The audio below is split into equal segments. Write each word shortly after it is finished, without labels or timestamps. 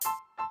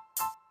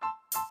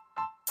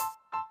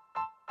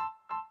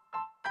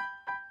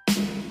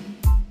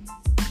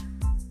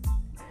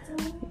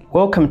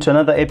Welcome to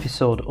another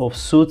episode of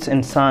Suits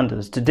and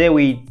Sandals. Today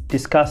we're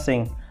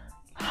discussing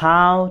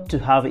how to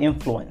have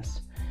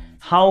influence.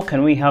 How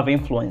can we have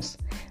influence?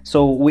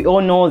 So we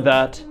all know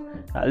that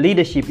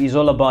leadership is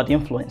all about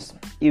influence.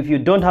 If you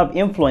don't have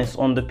influence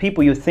on the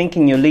people you're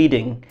thinking you're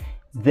leading,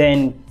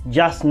 then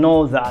just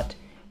know that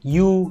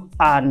you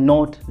are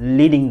not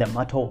leading them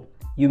at all.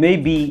 You may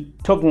be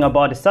talking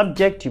about a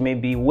subject, you may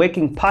be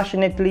working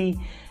passionately,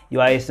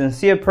 you are a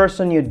sincere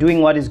person, you're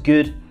doing what is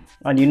good,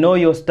 and you know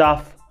your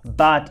stuff.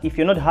 But if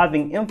you're not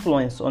having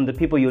influence on the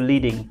people you're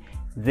leading,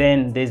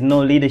 then there's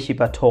no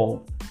leadership at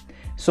all.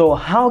 So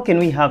how can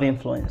we have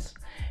influence?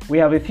 We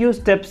have a few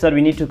steps that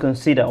we need to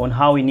consider on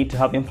how we need to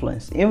have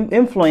influence.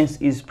 Influence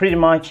is pretty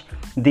much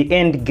the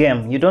end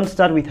game. You don't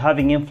start with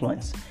having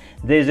influence.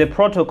 There's a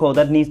protocol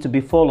that needs to be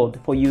followed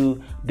for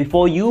you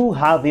before you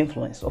have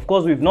influence. Of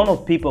course, we've known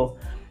of people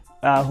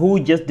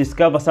who just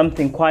discover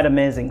something quite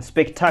amazing,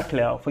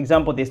 spectacular. For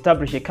example, they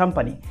establish a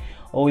company,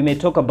 or we may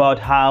talk about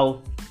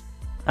how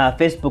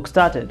Facebook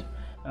started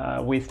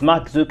with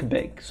Mark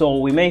Zuckerberg. So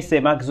we may say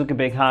Mark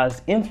Zuckerberg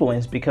has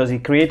influence because he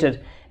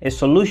created a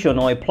solution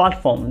or a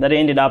platform that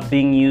ended up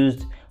being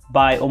used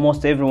by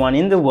almost everyone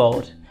in the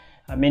world,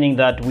 meaning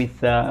that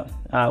with by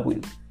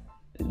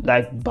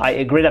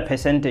a greater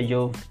percentage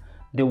of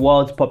the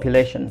world's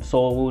population.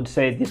 So we would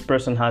say this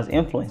person has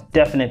influence.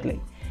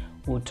 Definitely.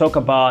 We'll talk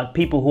about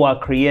people who are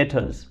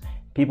creators,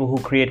 people who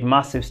create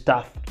massive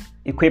stuff,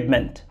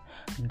 equipment,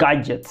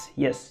 gadgets.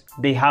 Yes,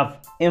 they have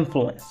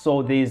influence.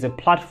 So there is a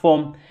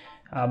platform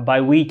by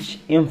which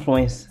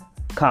influence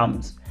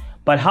comes.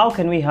 But how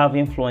can we have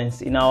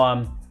influence in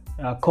our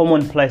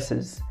common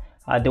places,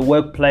 at the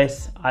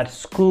workplace, at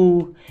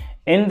school,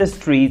 in the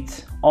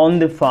streets, on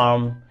the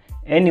farm,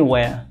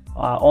 anywhere,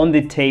 on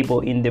the table,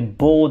 in the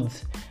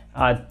boards,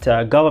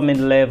 at government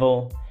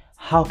level?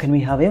 How can we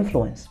have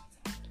influence?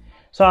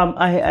 So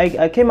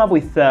I came up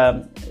with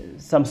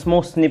some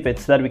small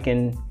snippets that we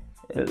can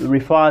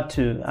refer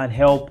to and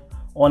help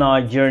on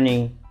our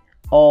journey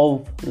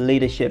of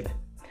leadership.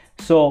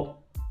 So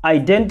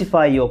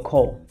identify your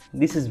call.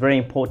 This is very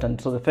important.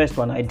 So the first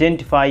one,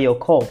 identify your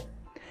call.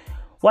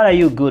 What are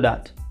you good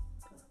at?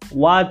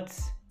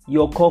 What's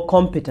your core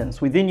competence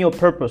within your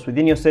purpose,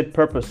 within your set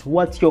purpose?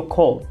 What's your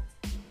call?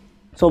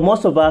 So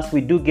most of us,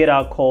 we do get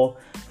our call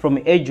from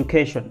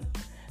education.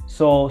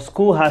 So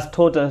school has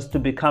taught us to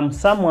become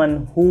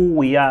someone who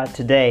we are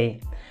today.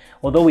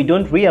 Although we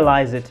don't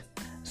realize it,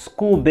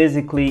 school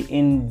basically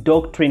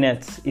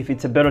indoctrinates, if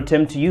it's a better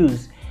term to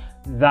use,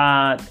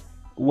 that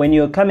when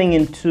you're coming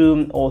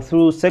into or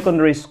through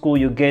secondary school,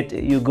 you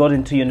got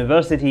into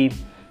university,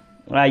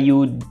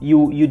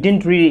 you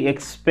didn't really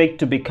expect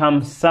to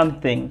become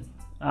something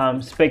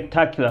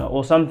spectacular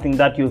or something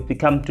that you've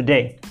become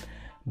today.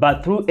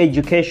 But through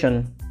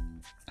education,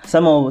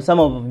 some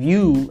of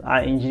you are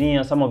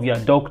engineers, some of you are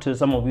doctors,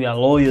 some of you are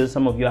lawyers,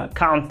 some of you are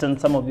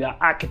accountants, some of you are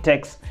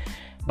architects.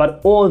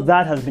 But all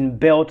that has been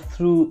built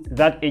through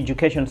that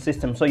education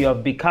system. So you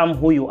have become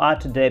who you are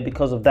today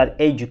because of that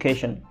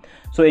education.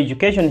 So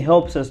education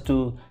helps us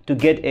to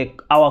get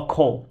our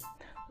call.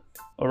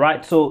 All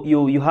right. So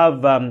you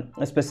have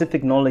a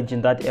specific knowledge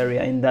in that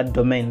area, in that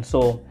domain.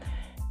 So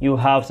you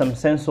have some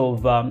sense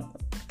of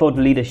thought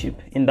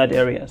leadership in that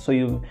area. So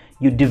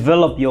you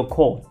develop your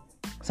call.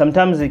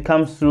 Sometimes it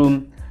comes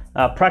through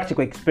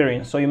practical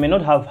experience. So you may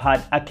not have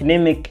had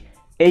academic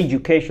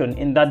education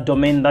in that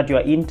domain that you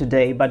are in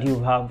today, but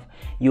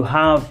you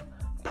have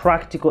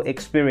practical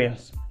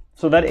experience.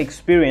 So that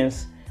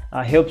experience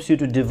helps you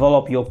to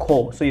develop your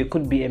core. So you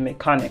could be a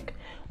mechanic,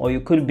 or you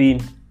could be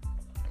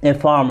a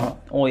farmer,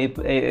 or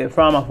a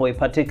farmer for a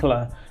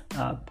particular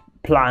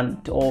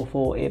plant, or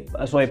for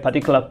a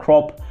particular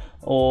crop,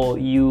 or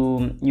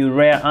you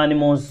rear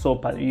animals. So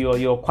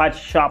you're quite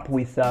sharp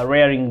with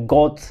rearing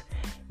goats.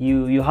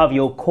 You have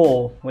your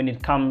core when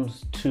it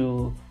comes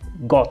to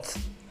goats.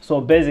 So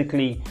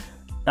basically,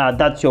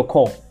 that's your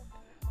core.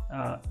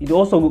 It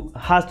also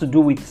has to do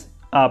with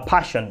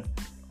passion,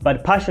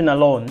 but passion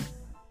alone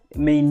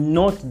may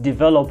not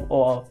develop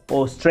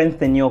or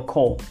strengthen your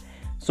core.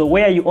 So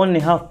where you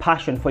only have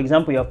passion, for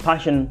example, you have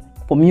passion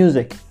for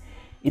music,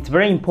 it's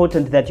very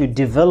important that you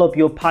develop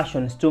your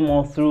passion still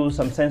more through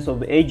some sense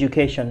of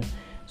education.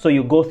 So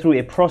you go through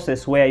a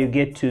process where you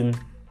get to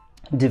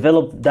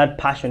develop that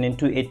passion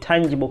into a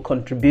tangible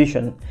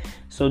contribution.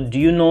 So do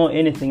you know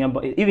anything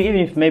about, even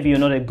if maybe you're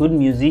not a good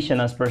musician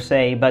as per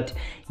se, but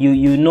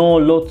you know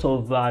lots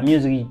of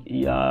music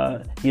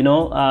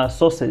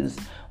sources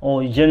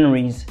or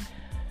genres.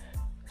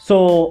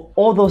 So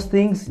all those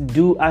things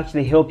do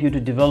actually help you to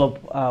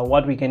develop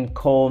what we can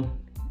call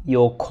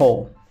your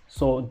core.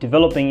 So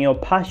developing your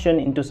passion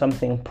into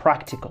something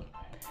practical.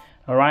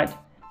 All right.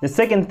 The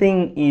second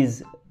thing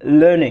is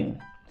learning.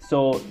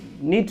 So you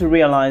need to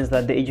realize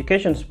that the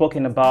education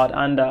spoken about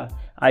under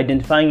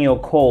identifying your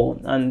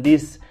call and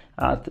this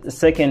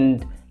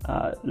second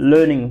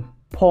learning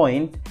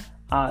point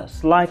are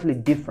slightly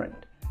different.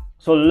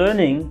 So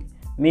learning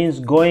means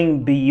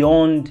going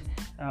beyond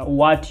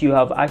what you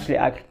have actually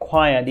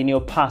acquired in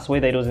your past,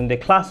 whether it was in the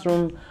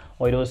classroom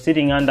or it was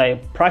sitting under a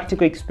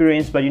practical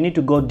experience, but you need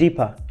to go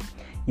deeper.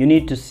 You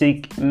need to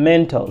seek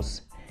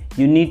mentors.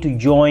 You need to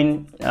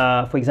join,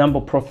 for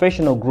example,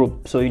 professional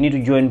groups. So you need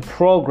to join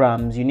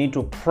programs. You need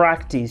to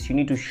practice. You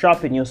need to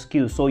sharpen your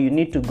skills. So you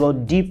need to go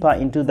deeper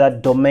into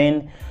that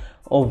domain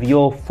of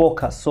your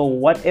focus. So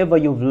whatever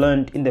you've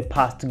learned in the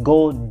past,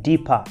 go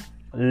deeper.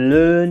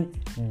 Learn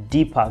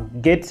deeper.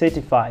 Get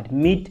certified.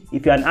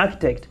 If you're an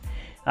architect,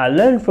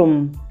 learn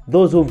from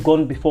those who've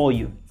gone before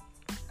you.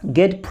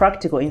 Get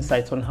practical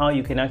insights on how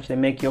you can actually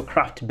make your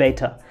craft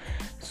better.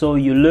 So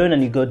you learn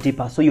and you go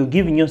deeper. So you're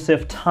giving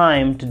yourself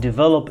time to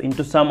develop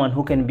into someone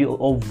who can be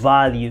of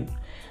value,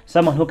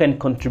 someone who can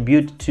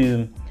contribute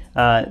to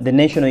the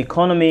national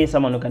economy,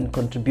 someone who can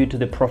contribute to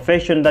the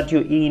profession that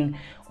you're in,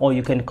 or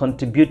you can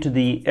contribute to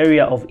the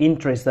area of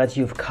interest that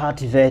you've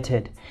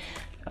cultivated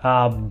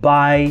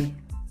by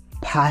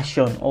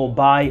passion or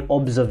by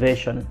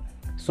observation.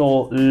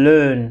 So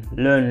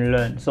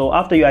learn. So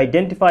after you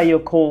identify your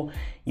core,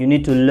 you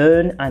need to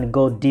learn and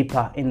go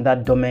deeper in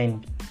that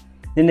domain.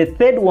 Then the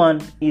third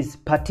one is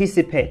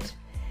participate.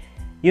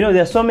 You know,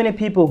 there are so many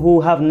people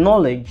who have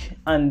knowledge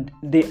and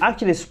they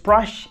actually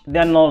splash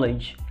their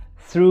knowledge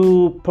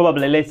through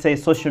probably, let's say,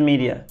 social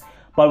media.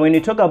 But when you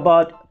talk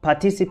about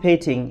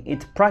participating,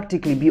 it's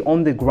practically be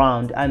on the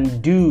ground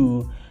and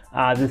do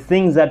the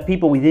things that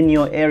people within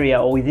your area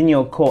or within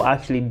your core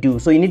actually do.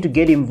 So you need to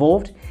get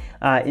involved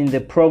in the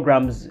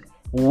programs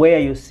where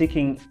you're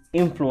seeking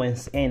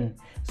influence in.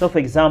 So for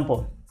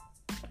example,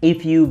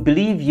 if you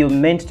believe you're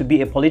meant to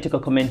be a political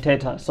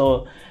commentator,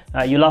 so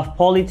you love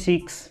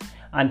politics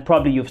and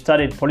probably you've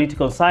studied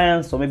political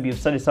science, or maybe you've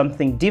studied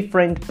something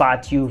different,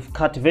 but you've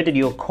cultivated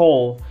your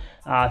core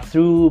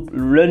through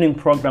learning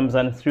programs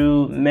and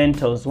through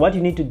mentors, what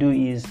you need to do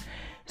is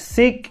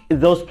seek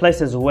those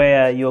places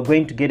where you're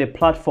going to get a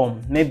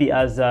platform, maybe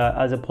as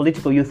a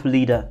political youth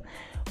leader,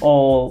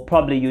 or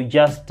probably you're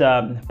just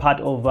part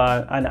of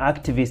an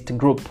activist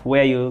group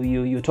where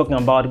you're talking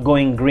about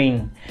going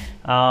green,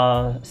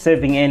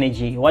 saving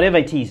energy, whatever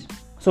it is.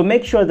 So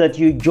make sure that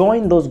you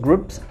join those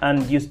groups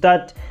and you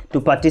start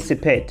to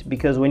participate,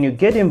 because when you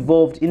get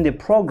involved in the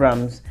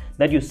programs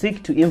that you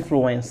seek to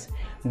influence,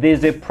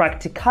 there's a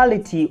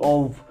practicality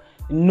of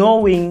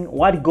knowing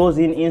what goes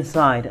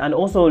inside and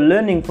also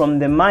learning from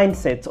the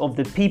mindsets of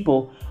the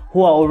people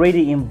who are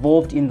already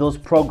involved in those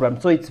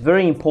programs. So it's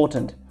very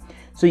important.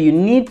 So you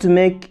need to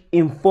make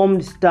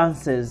informed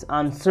stances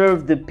and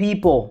serve the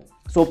people.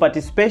 So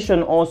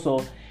participation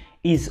also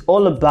is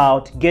all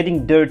about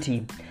getting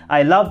dirty.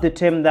 I love the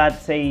term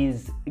that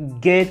says,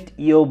 get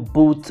your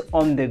boots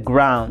on the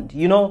ground.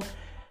 You know,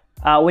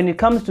 when it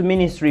comes to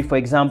ministry, for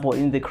example,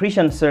 in the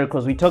Christian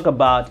circles, we talk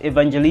about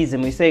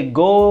evangelism. We say,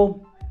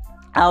 go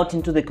out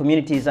into the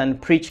communities and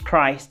preach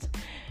Christ.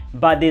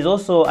 But there's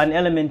also an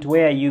element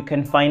where you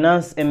can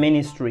finance a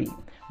ministry.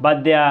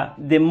 But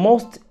the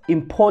most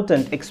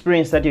important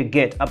experience that you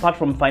get, apart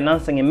from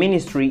financing a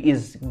ministry,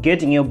 is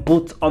getting your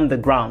boots on the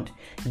ground,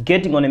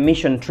 getting on a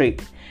mission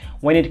trip.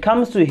 When it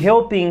comes to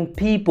helping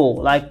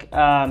people like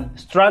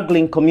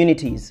struggling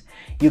communities,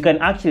 you can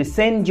actually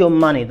send your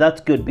money. That's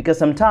good, because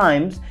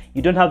sometimes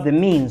you don't have the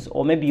means,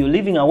 or maybe you're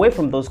living away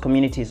from those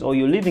communities, or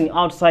you're living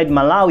outside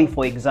Malawi,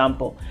 for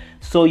example.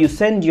 So you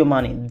send your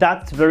money.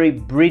 That's very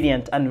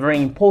brilliant and very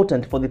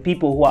important for the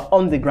people who are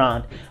on the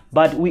ground.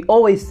 But we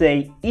always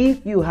say,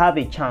 if you have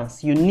a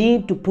chance, you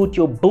need to put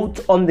your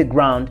boots on the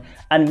ground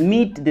and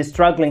meet the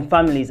struggling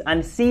families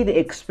and see the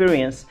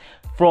experience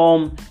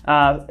from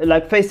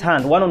like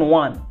firsthand,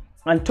 one-on-one,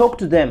 and talk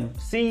to them,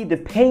 see the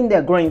pain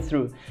they're going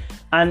through.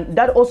 And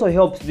that also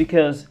helps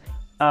because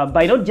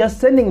by not just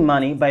sending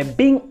money, by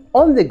being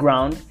on the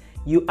ground,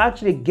 you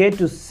actually get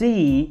to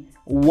see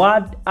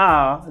what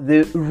are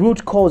the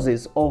root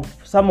causes of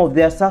some of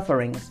their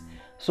sufferings.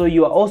 So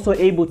you are also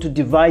able to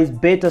devise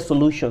better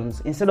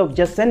solutions. Instead of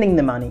just sending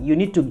the money, you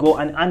need to go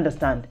and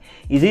understand,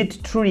 is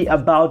it truly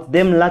about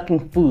them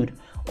lacking food?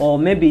 Or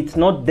maybe it's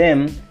not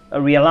them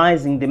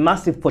realizing the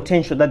massive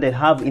potential that they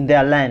have in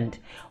their land?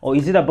 Or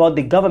is it about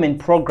the government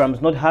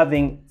programs not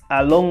having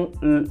a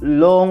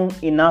long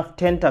enough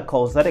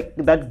tentacles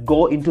that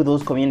go into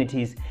those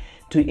communities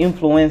to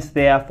influence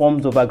their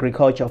forms of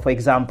agriculture, for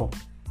example?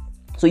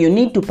 So you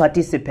need to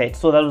participate.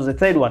 So that was the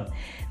third one.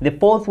 The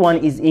fourth one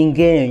is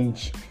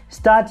engage.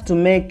 Start to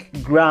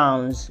make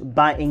grounds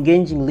by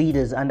engaging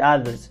leaders and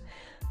others.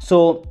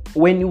 So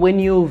when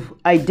you've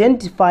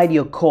identified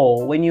your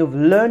core, when you've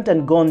learned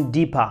and gone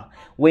deeper,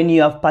 when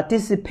you have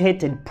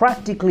participated,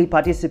 practically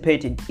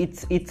participated,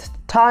 it's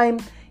time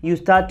you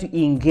start to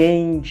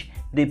engage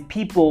the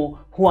people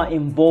who are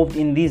involved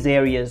in these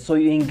areas. So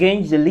you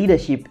engage the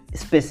leadership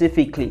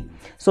specifically.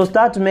 So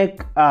start to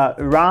make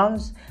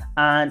rounds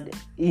and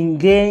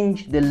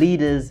engage the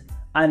leaders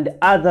and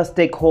other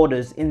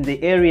stakeholders in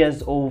the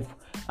areas of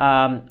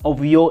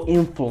your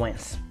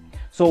influence.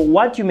 So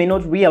what you may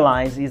not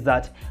realize is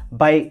that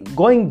by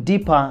going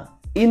deeper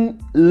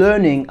in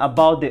learning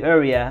about the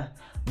area,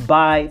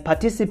 by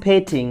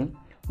participating,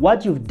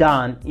 what you've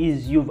done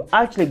is you've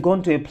actually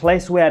gone to a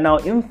place where now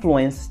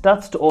influence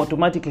starts to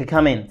automatically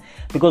come in.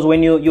 Because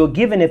when you're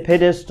given a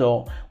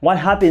pedestal, what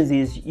happens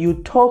is you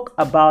talk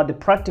about the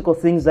practical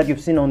things that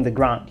you've seen on the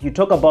ground. You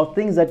talk about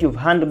things that you've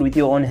handled with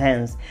your own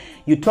hands.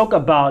 You talk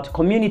about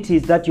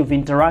communities that you've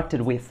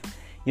interacted with.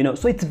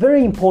 So it's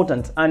very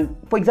important. And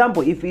for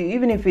example,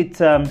 even if it's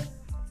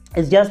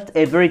just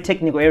a very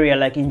technical area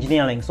like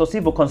engineering, so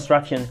civil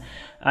construction,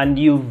 and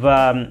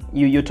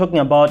you're talking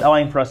about our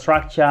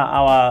infrastructure,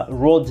 our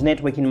roads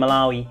network in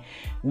Malawi.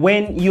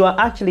 When you are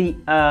actually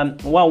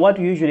what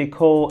we usually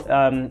call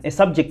a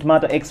subject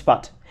matter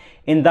expert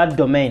in that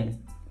domain,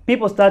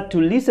 people start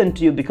to listen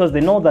to you because they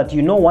know that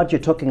you know what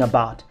you're talking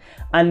about.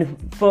 And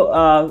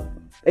for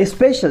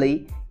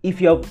especially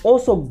if you have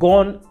also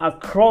gone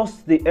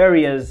across the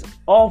areas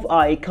of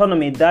our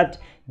economy that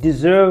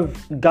deserve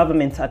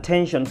government's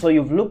attention. So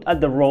you've looked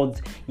at the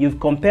roads, you've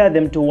compared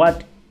them to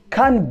what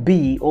can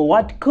be or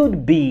what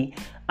could be,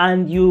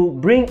 and you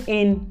bring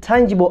in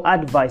tangible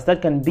advice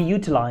that can be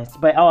utilized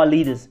by our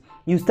leaders.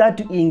 You start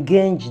to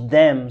engage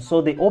them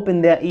so they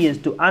open their ears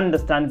to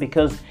understand,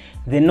 because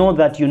they know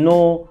that you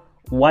know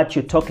what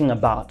you're talking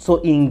about.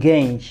 So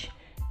engage.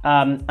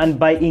 And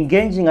by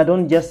engaging, I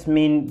don't just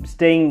mean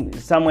staying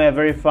somewhere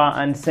very far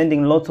and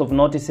sending lots of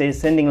notices,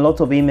 sending lots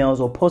of emails,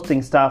 or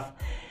posting stuff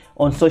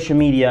on social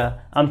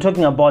media. I'm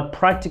talking about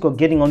practical,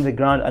 getting on the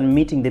ground and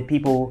meeting the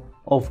people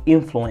of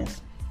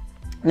influence.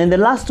 And then the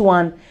last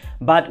one,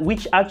 but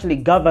which actually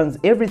governs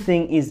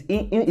everything, is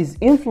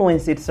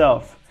influence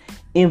itself.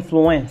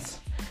 Influence.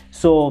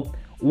 So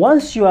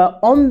once you are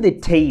on the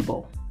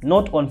table,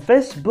 not on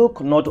Facebook,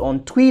 not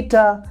on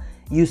Twitter,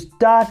 you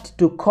start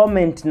to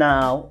comment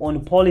now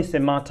on policy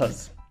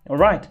matters. All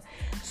right.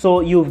 So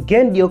you've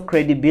gained your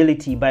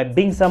credibility by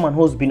being someone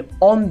who's been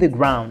on the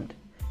ground.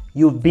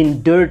 You've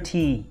been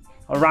dirty.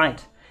 All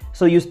right.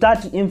 So you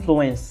start to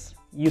influence.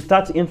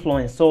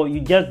 So you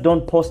just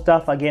don't post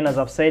stuff. Again, as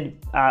I've said,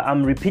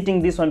 I'm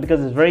repeating this one because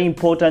it's very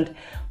important.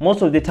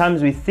 Most of the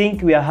times we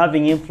think we are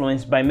having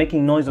influence by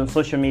making noise on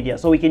social media.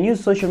 So we can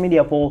use social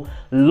media for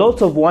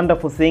lots of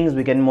wonderful things.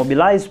 We can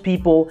mobilize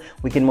people,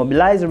 we can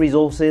mobilize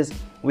resources,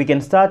 we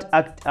can start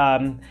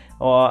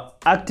or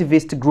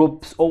activist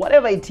groups or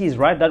whatever it is,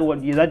 right? That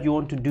you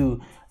want to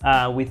do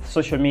with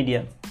social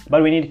media.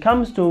 But when it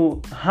comes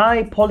to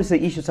high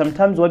policy issues,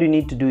 sometimes what you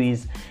need to do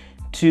is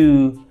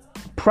to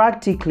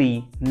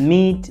practically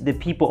meet the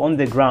people on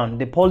the ground,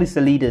 the policy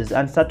leaders,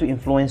 and start to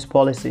influence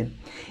policy.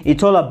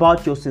 It's all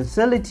about your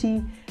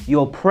sincerity,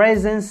 your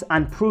presence,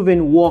 and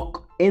proven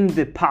work in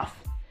the path.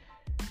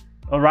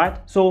 All right.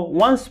 So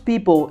once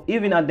people,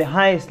 even at the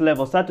highest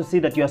level, start to see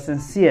that you are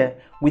sincere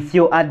with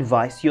your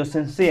advice, you're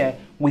sincere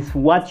with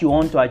what you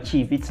want to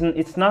achieve.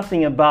 It's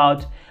nothing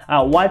about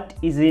what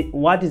is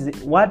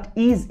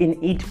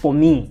in it for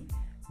me,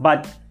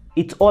 but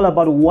it's all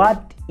about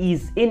what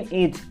is in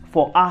it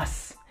for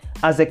us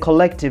as a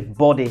collective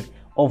body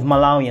of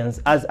Malawians,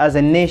 as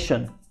a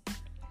nation.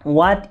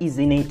 What is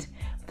in it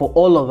for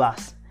all of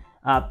us?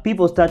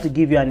 People start to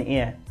give you an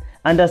ear.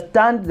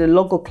 Understand the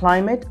local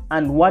climate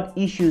and what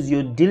issues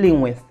you're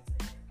dealing with.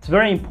 It's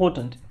very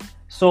important.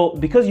 So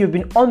because you've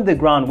been on the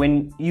ground,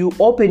 when you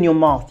open your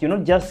mouth, you're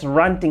not just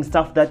ranting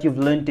stuff that you've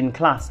learned in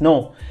class.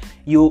 No,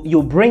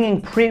 you're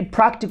bringing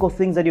practical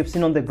things that you've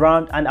seen on the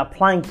ground and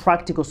applying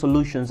practical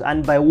solutions.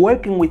 And by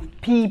working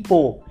with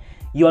people,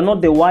 you are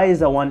not the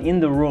wiser one in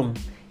the room.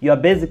 You are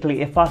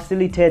basically a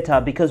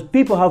facilitator, because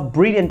people have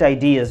brilliant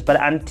ideas, but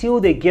until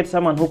they get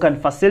someone who can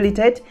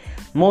facilitate,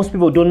 most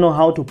people don't know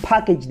how to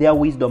package their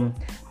wisdom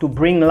to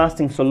bring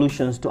lasting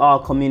solutions to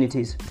our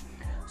communities.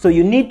 So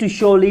you need to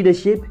show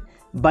leadership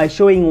by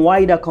showing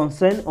wider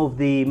concern of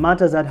the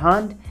matters at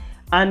hand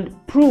and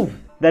prove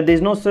that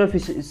there's no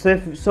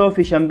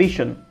selfish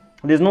ambition.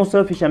 There's no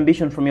selfish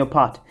ambition from your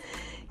part.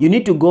 You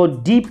need to go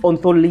deep on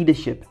thought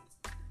leadership.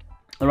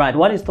 All right,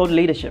 what is thought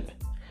leadership?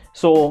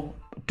 So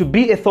to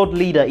be a thought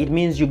leader, it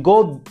means you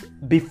go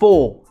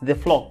before the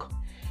flock.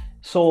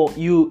 So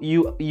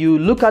you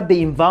look at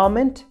the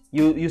environment,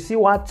 you see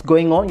what's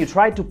going on, you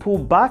try to pull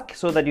back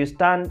so that you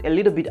stand a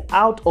little bit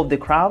out of the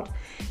crowd,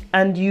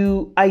 and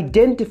you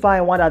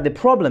identify what are the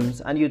problems,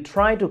 and you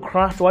try to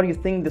craft what you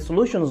think the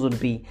solutions would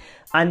be.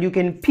 And you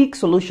can pick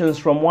solutions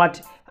from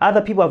what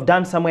other people have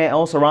done somewhere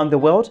else around the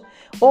world,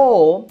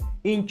 or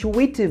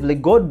intuitively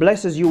God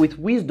blesses you with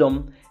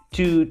wisdom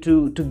to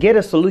get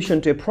a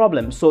solution to a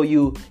problem. So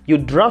you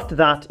draft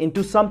that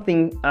into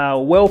something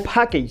well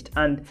packaged,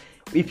 and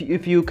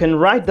if you can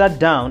write that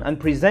down and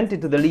present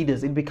it to the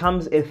leaders, it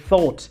becomes a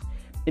thought.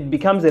 It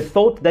becomes a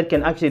thought that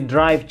can actually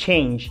drive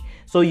change.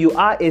 So you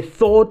are a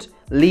thought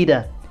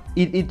leader.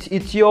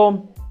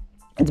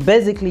 It's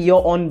basically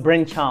your own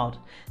brainchild.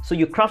 So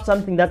you craft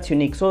something that's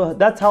unique. So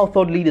that's how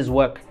thought leaders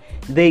work.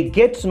 They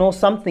get to know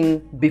something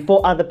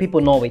before other people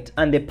know it,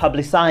 and they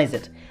publicize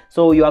it.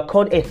 So you are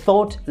called a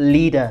thought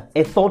leader,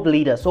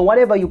 So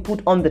whatever you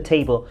put on the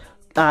table,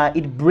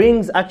 it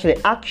brings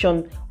actually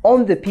action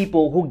on the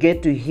people who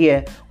get to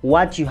hear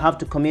what you have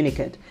to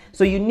communicate.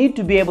 So you need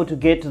to be able to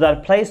get to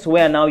that place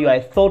where now you are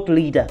a thought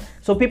leader.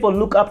 So people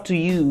look up to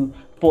you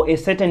for a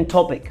certain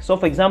topic. So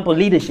for example,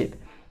 leadership.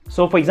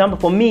 So for example,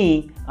 for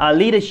me,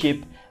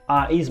 leadership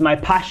is my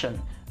passion.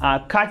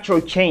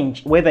 Cultural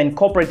change, whether in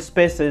corporate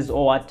spaces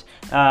or at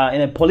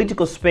in a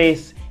political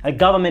space, at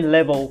government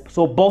level,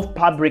 so both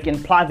public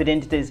and private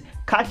entities,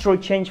 cultural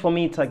change for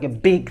me, it's like a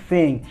big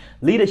thing.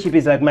 Leadership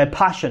is like my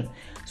passion.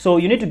 So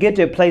you need to get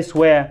to a place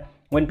where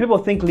when people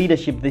think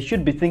leadership, they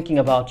should be thinking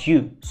about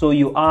you. So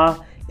you are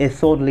a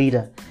thought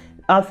leader.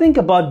 Think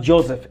about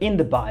Joseph in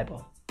the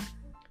Bible.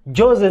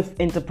 Joseph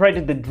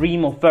interpreted the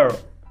dream of Pharaoh.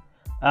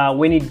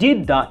 When he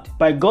did that,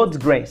 by God's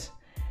grace,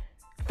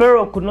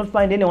 Pharaoh could not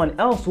find anyone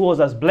else who was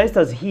as blessed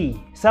as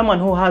he, someone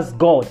who has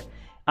God.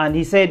 And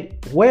he said,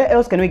 where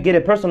else can we get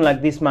a person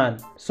like this man?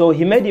 So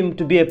he made him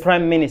to be a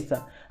prime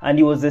minister. And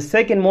he was the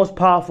second most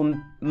powerful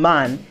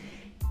man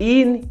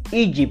in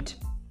Egypt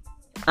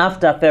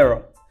after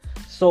Pharaoh.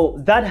 So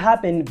that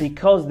happened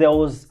because there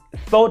was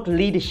thought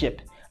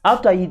leadership.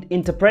 After he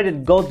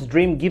interpreted God's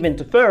dream given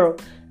to Pharaoh,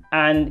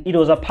 and it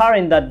was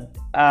apparent that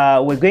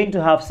we're going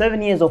to have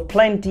 7 years of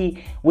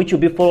plenty, which will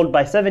be followed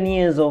by 7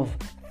 years of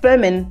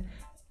famine,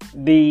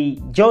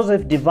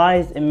 Joseph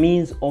devised a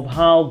means of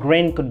how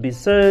grain could be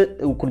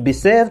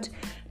saved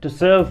to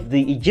serve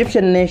the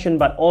Egyptian nation,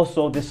 but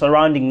also the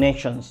surrounding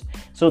nations.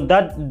 So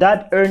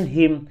that earned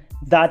him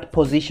that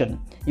position.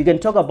 You can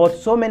talk about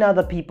so many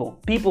other people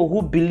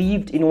who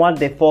believed in what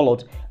they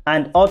followed,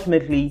 and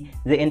ultimately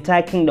the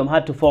entire kingdom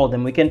had to follow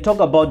them. We can talk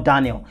about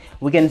Daniel.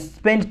 We can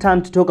spend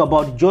time to talk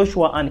about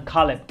Joshua and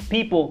Caleb,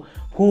 people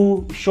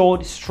who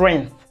showed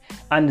strength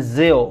and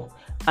zeal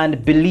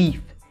and belief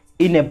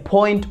in a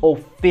point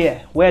of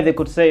fear, where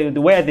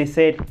they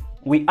said,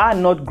 we are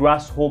not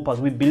grasshoppers.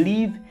 We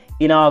believe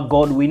in our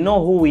God. We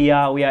know who we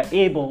are. We are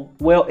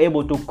well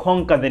able to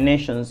conquer the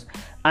nations.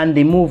 And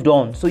they moved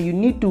on. So you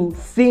need to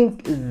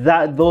think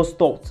those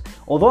thoughts.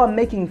 Although I'm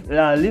making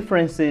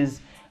references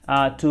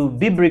to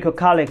biblical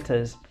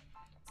characters,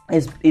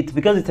 it's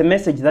because it's a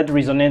message that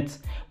resonates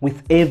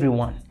with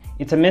everyone.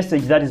 It's a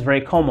message that is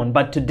very common.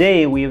 But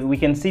today we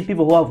can see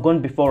people who have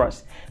gone before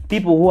us,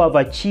 people who have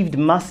achieved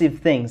massive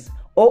things.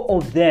 All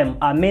of them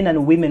are men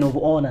and women of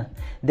honor.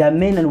 They are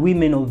men and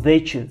women of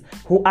virtue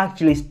who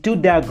actually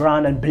stood their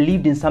ground and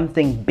believed in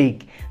something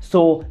big.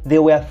 So they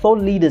were thought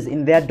leaders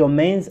in their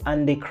domains,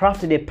 and they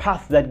crafted a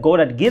path that God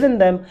had given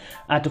them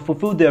to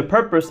fulfill their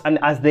purpose. And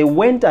as they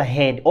went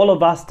ahead, all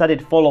of us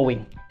started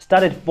following,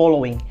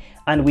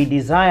 and we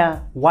desire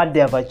what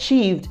they have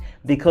achieved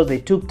because they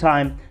took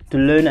time to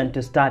learn and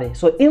to study.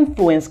 So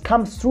influence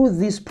comes through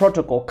this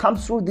protocol,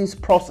 comes through this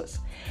process.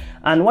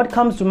 And what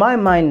comes to my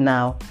mind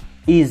now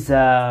is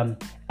an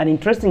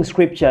interesting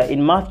scripture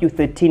in Matthew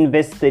 13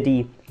 verse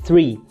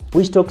 33,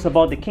 which talks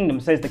about the kingdom.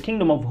 It says the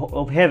kingdom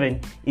of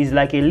heaven is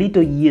like a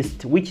little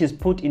yeast which is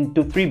put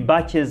into 3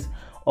 batches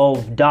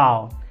of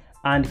dough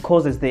and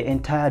causes the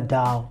entire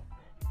dough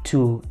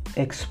to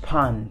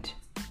expand.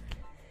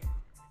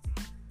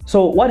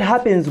 So what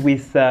happens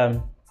with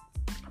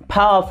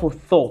powerful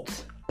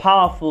thoughts,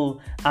 powerful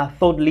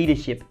thought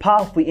leadership,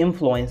 powerful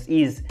influence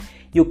is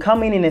you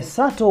come in a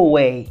subtle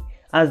way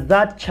as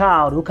that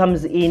child who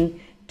comes in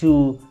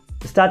to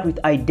start with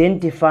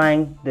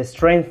identifying the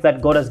strength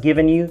that God has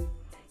given you.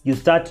 You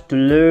start to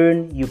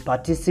learn, you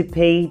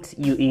participate,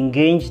 you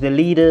engage the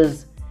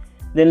leaders.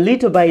 Then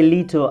little by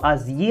little,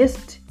 as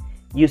yeast,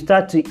 you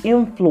start to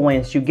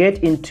influence. You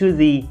get into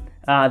the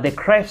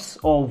crafts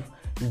of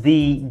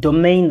the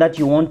domain that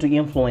you want to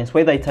influence,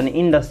 whether it's an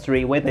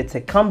industry, whether it's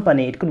a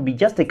company. It could be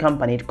just a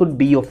company, it could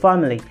be your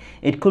family,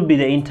 it could be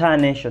the entire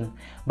nation.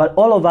 But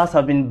all of us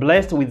have been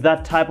blessed with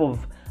that type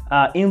of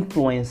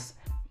influence,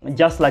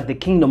 just like the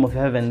kingdom of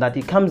heaven, that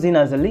it comes in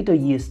as a little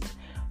yeast,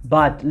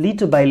 but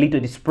little by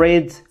little it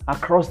spreads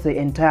across the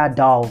entire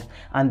dough,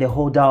 and the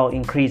whole dough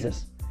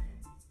increases.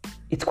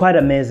 It's quite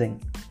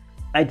amazing.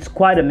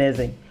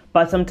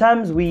 But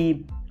sometimes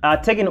we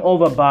are taken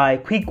over by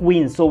quick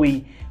wins. So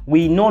we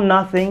know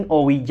nothing,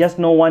 or we just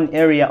know one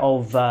area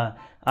of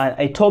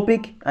a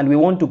topic, and we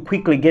want to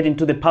quickly get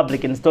into the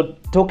public and start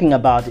talking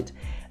about it.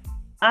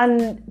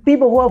 And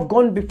people who have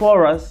gone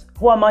before us,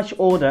 who are much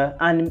older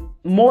and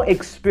more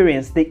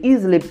experienced, they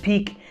easily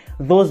pick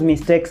those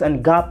mistakes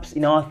and gaps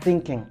in our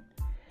thinking.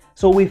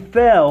 So we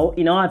fail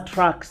in our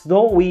tracks,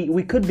 though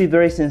we could be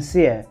very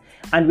sincere,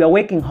 and we are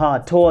working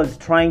hard towards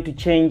trying to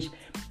change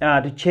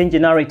the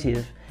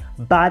narrative.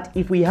 But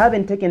if we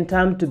haven't taken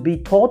time to be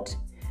taught,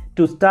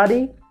 to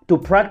study, to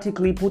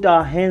practically put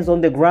our hands on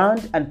the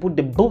ground and put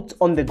the boots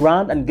on the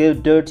ground and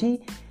get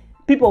dirty,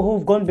 people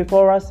who've gone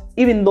before us,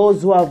 even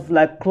those who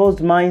have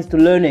closed minds to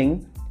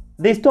learning,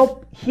 they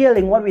stop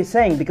hearing what we're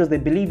saying because they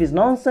believe it's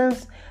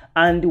nonsense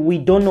and we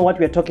don't know what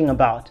we're talking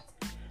about.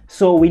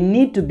 So we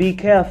need to be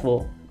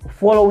careful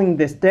following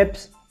the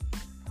steps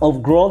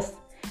of growth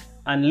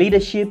and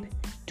leadership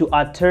to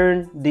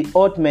attain the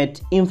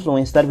ultimate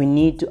influence that we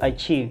need to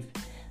achieve.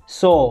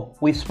 So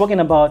we've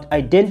spoken about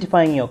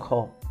identifying your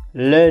call,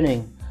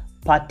 learning,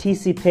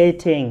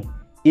 participating,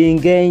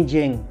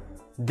 engaging.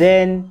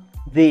 Then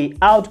the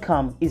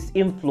outcome is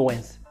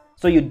influence.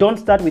 So you don't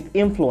start with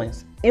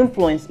influence.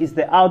 Influence is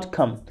the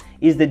outcome,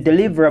 is the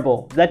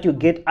deliverable that you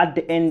get at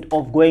the end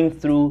of going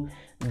through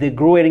the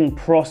growing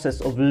process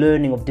of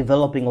learning, of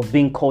developing, of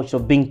being coached,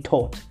 of being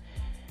taught.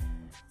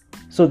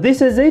 So this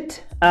is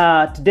it.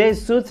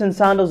 Today's Suits and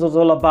Sandals was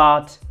all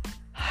about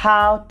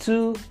how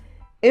to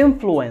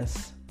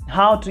influence.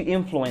 How to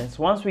influence.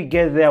 Once we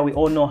get there, we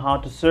all know how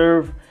to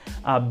serve,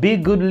 be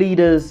good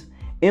leaders,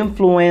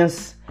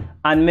 influence,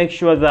 and make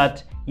sure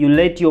that you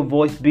let your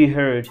voice be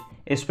heard,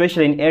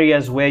 especially in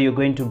areas where you're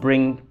going to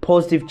bring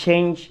positive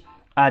change,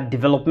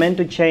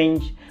 developmental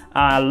change,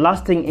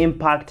 lasting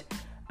impact,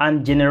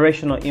 and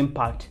generational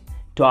impact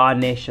to our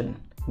nation.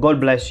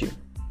 God bless you.